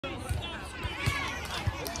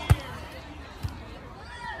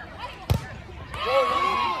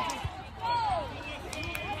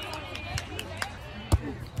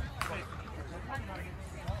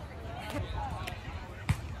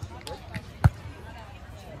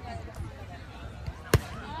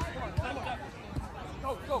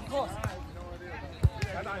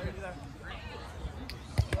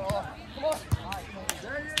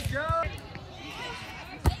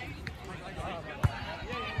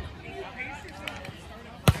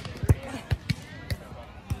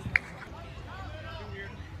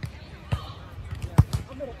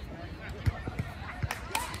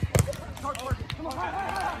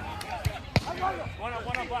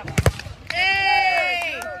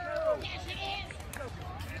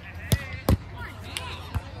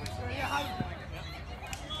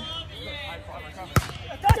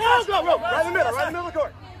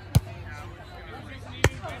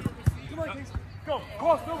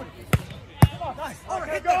Come on, nice.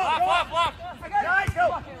 Okay, go. Block. Nice, go.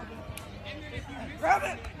 Grab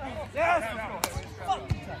it. Yes.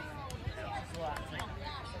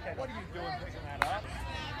 Okay, What are you doing picking that up?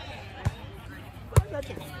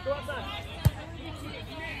 go outside.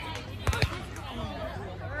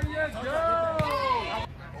 There you go.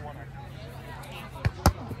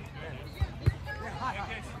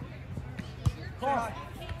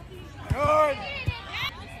 Good.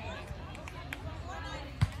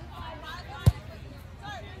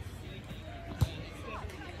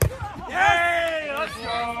 Yay! Let's go.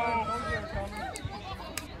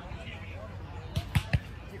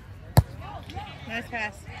 Nice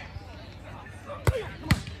pass.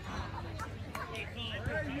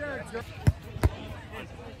 There you go.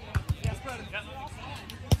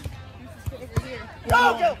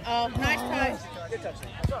 Go. Oh, nice touch. Good touch.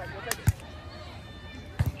 That's all right. We'll take it.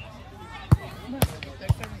 Come on.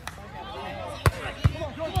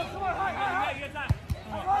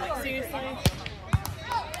 High. Seriously?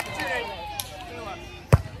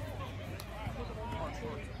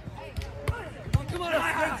 Come on,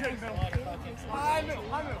 high. Middle.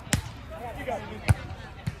 You got it.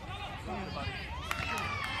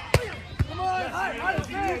 Come on, high.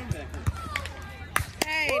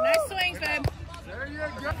 Hey, nice swings, babe. There you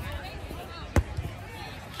go.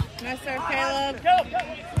 Nice serve, Caleb. Go.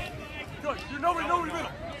 Good. You're nobody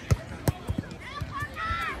middle.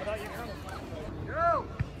 Go.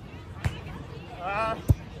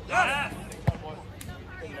 Yes.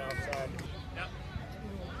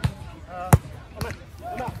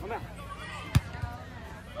 I'm out.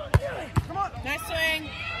 Come on. Nice swing.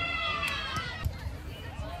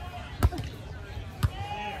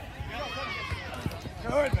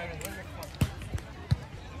 Good, baby.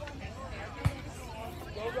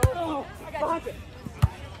 Go. Behind it.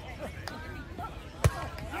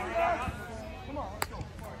 Come on, let's go.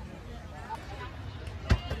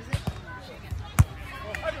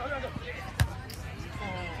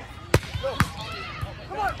 Go.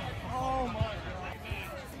 Come on. Oh my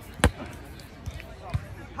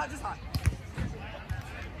God. Just high.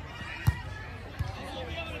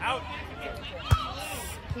 Out.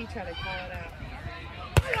 He tried to call it out.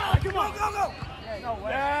 Come on, go. No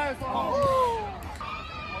way. Yes. Oh.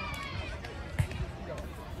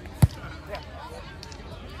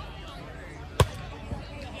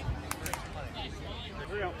 Here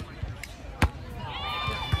we go.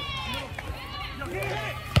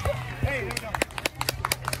 Hey, there you go.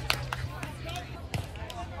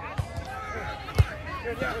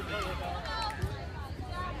 Good, yeah.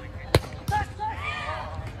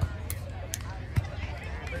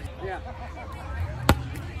 Yeah.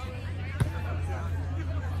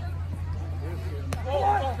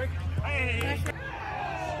 Oh, hey.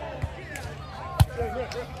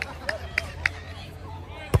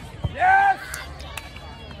 Yes!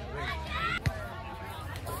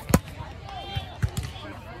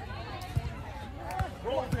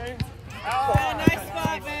 Roll, James. Yeah, nice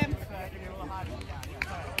spot, babe.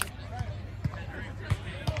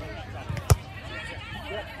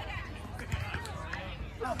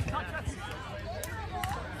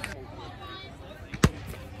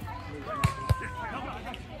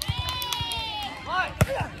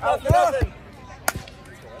 Out for nothing.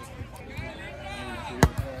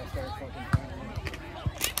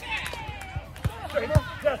 Straight up.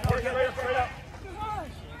 Straight up.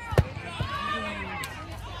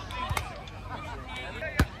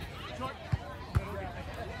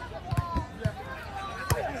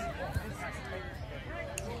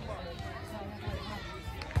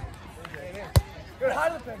 Good,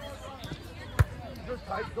 hide the thing. Good,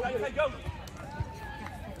 tight. Go.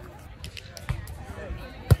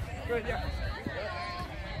 Good, yeah.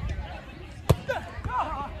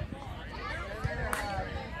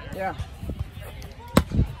 Yeah.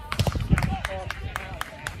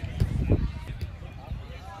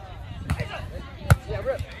 Yeah,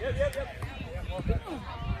 rip. Yep.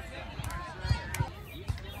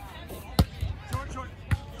 Short.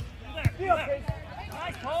 Feel, Chase.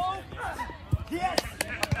 Nice, Cole. Yes.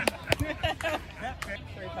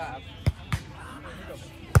 3-5.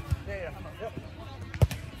 Yeah. Yep.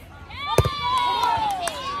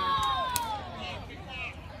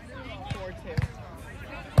 4-2.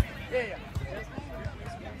 Yeah.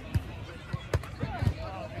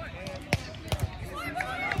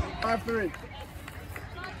 5-3.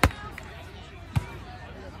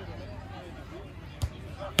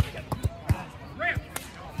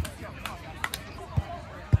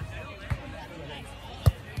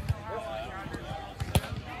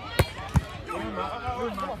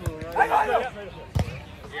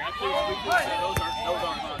 Yeah, those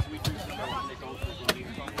aren't us. We do some. They go for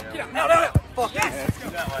the Now. Fuck yes.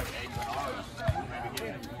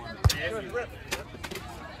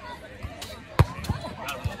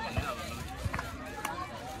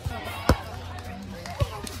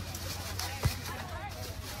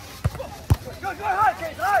 Go, high,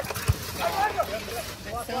 Case, high.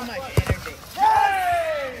 There's so much energy.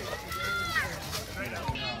 Hey!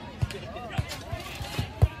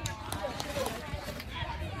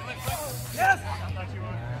 Yes!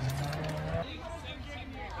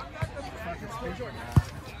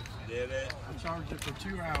 Did it? I charged it for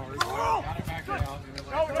 2 hours. Got it back out.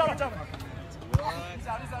 No, we're done. He's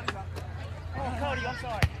out. Oh, Cody, I'm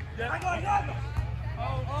sorry. I got him.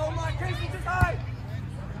 Oh my, Casey, just high.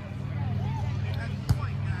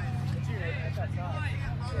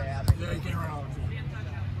 Yeah, you can't run all the time.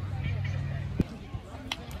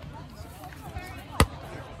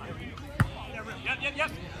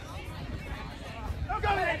 Yep. Go,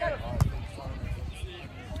 man.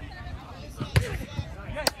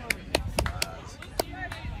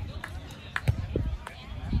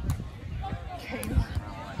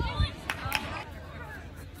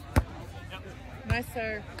 Nice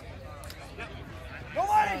serve. Nobody. Oh,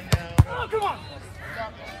 no. Oh, come on.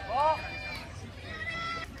 Ball.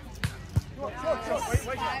 Short.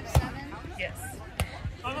 Wait. Yes.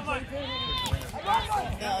 Oh,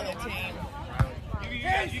 The other team. You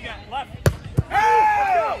got left.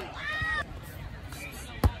 Hey!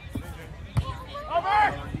 Over!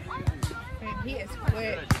 Man, he is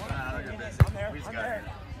quick. I'm there.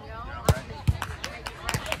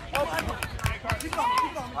 Oh, keep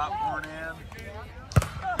going. Popcorn in.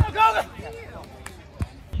 Go!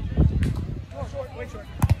 Short.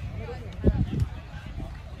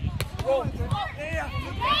 Roll. Yeah.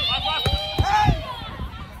 Hey!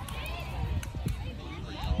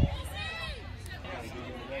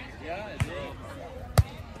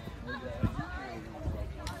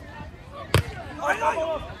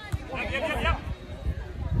 Yep.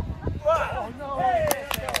 Oh, no. Hey!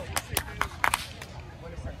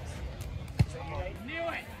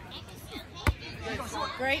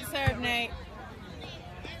 Great serve, Nate.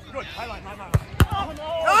 Good. Highlight. Oh, no.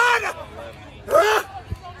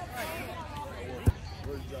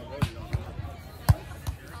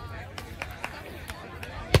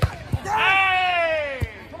 Hey!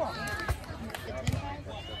 Come on.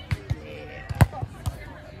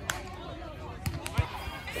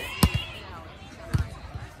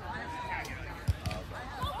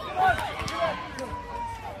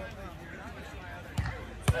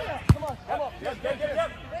 Come on. Yep.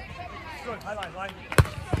 Good. Highlight, line.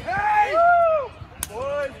 Hey!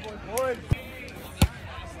 Boys.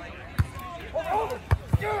 Over.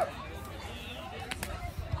 Yeah.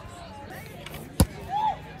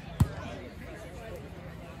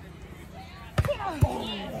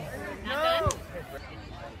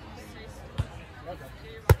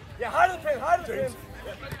 Yeah, hide the pin.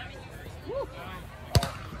 Woo.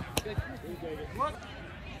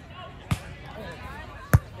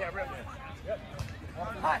 Yeah, rip it. Yep.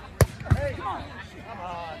 Hi. Hey, come on.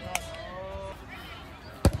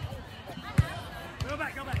 Go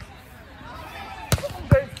back.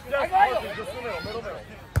 Just middle.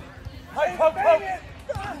 Hi, poke.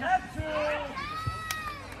 Have to.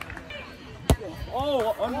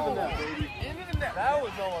 Oh, under the net, baby. Into the net. That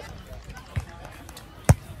was almost.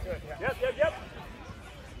 Good. Yeah. Yep.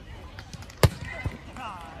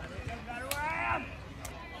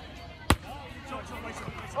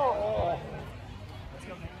 Oh.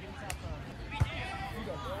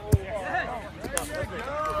 There you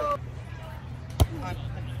go.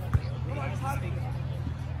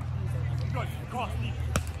 Good. Cross.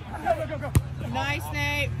 Go. Nice,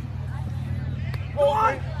 Nate. Go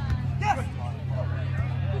on. Yes.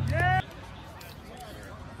 Yeah.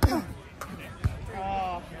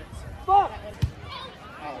 Oh. Fuck.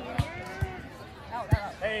 Out.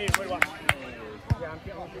 Hey, wait. Yeah, I'm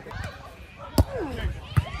getting.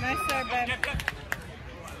 Nice serve, Ben.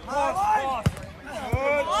 Cross.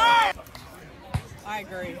 Good. I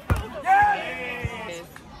agree. Yeah.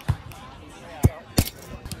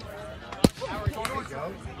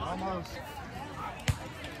 Almost.